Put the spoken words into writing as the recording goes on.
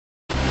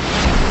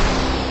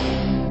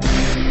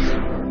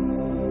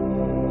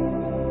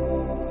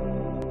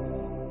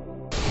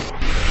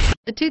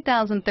The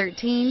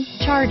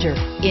 2013 Charger.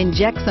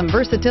 Inject some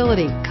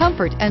versatility,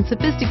 comfort, and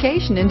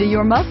sophistication into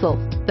your muscle.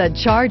 The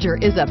Charger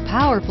is a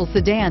powerful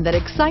sedan that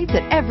excites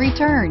at every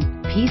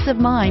turn. Peace of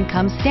mind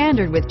comes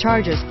standard with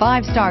Charger's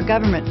 5-star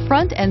government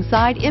front and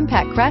side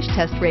impact crash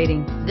test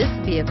rating. This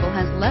vehicle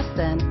has less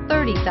than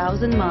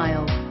 30,000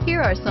 miles.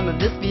 Here are some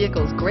of this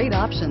vehicle's great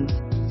options: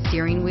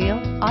 steering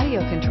wheel audio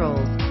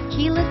controls,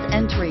 keyless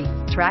entry,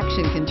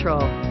 traction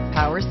control,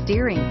 power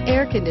steering,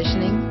 air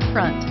conditioning,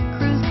 front,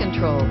 cruise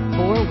control,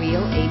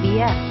 4-wheel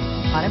ABS,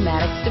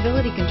 automatic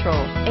stability control,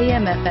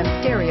 AM/FM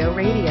stereo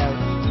radio,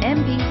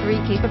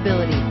 MP3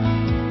 capability.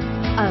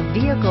 A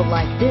vehicle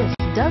like this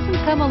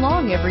doesn't come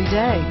along every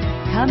day.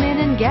 Come in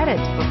and get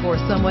it before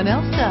someone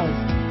else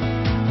does.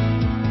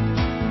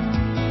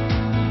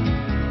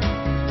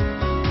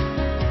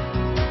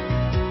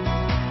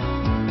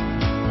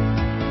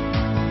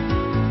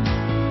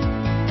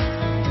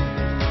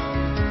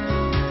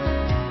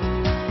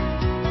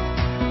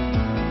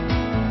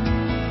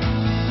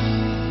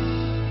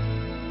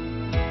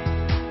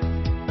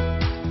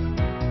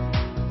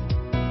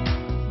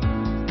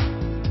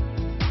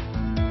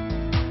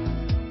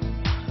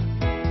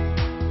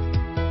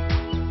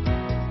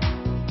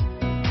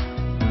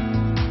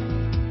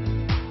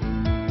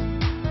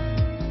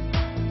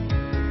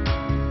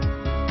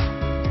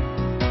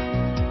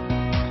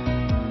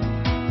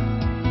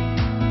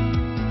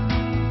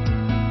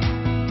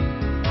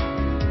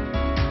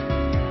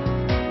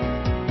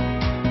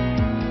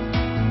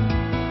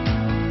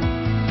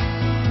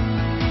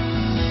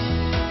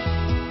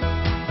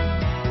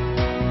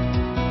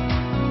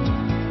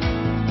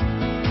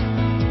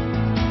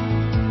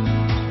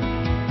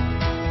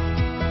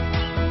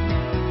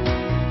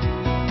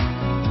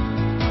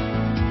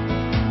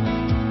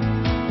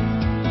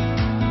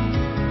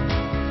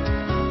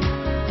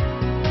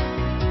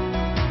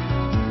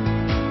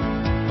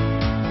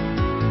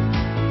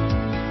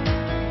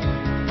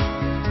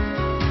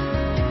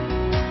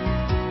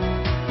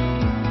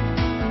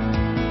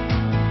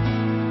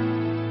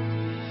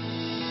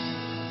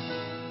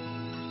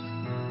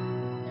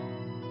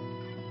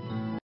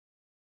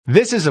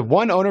 This is a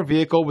one-owner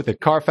vehicle with a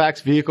Carfax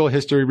Vehicle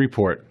History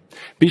Report.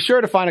 Be sure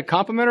to find a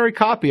complimentary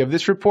copy of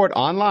this report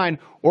online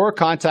or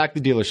contact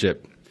the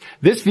dealership.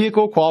 This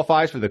vehicle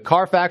qualifies for the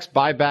Carfax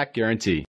Buyback Guarantee.